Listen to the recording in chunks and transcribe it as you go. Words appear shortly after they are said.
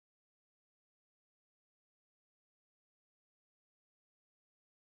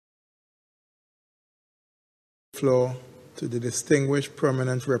floor to the distinguished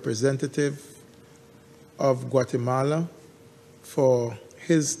permanent representative of Guatemala for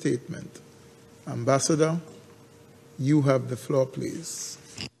his statement. Ambassador, you have the floor, please.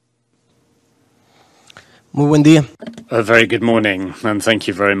 Muy buen día. A very good morning, and thank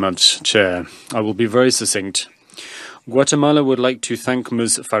you very much, Chair. I will be very succinct. Guatemala would like to thank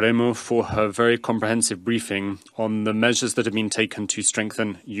Ms. Faremo for her very comprehensive briefing on the measures that have been taken to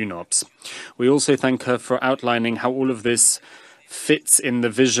strengthen UNOPS. We also thank her for outlining how all of this fits in the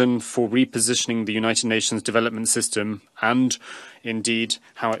vision for repositioning the United Nations development system and, indeed,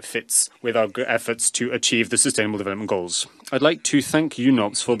 how it fits with our efforts to achieve the Sustainable Development Goals. I'd like to thank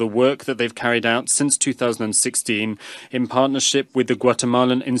UNOPS for the work that they've carried out since 2016 in partnership with the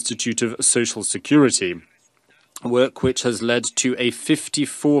Guatemalan Institute of Social Security, work which has led to a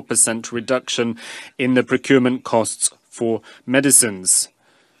 54% reduction in the procurement costs for medicines,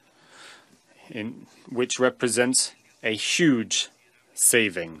 which represents a huge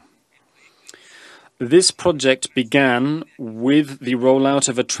saving. This project began with the rollout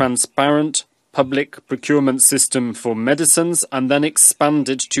of a transparent public procurement system for medicines and then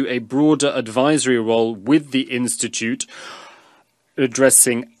expanded to a broader advisory role with the Institute,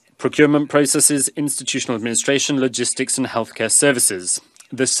 addressing procurement processes, institutional administration, logistics, and healthcare services.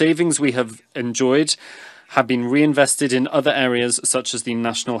 The savings we have enjoyed have been reinvested in other areas such as the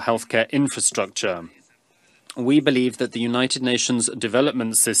national healthcare infrastructure. We believe that the United Nations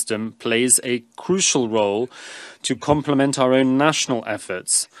development system plays a crucial role to complement our own national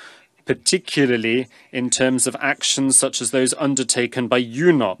efforts, particularly in terms of actions such as those undertaken by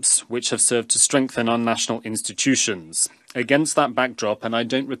UNOPS, which have served to strengthen our national institutions. Against that backdrop, and I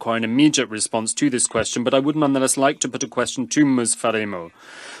don't require an immediate response to this question, but I would nonetheless like to put a question to Ms. Faremo.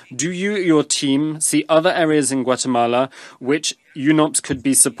 Do you, your team, see other areas in Guatemala which UNOPS could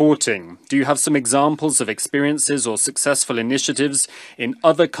be supporting? Do you have some examples of experiences or successful initiatives in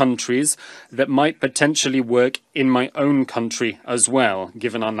other countries that might potentially work in my own country as well,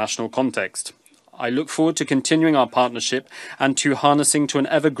 given our national context? I look forward to continuing our partnership and to harnessing to an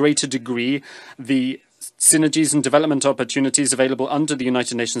ever greater degree the synergies and development opportunities available under the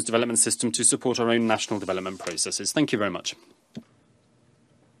United Nations Development System to support our own national development processes. Thank you very much.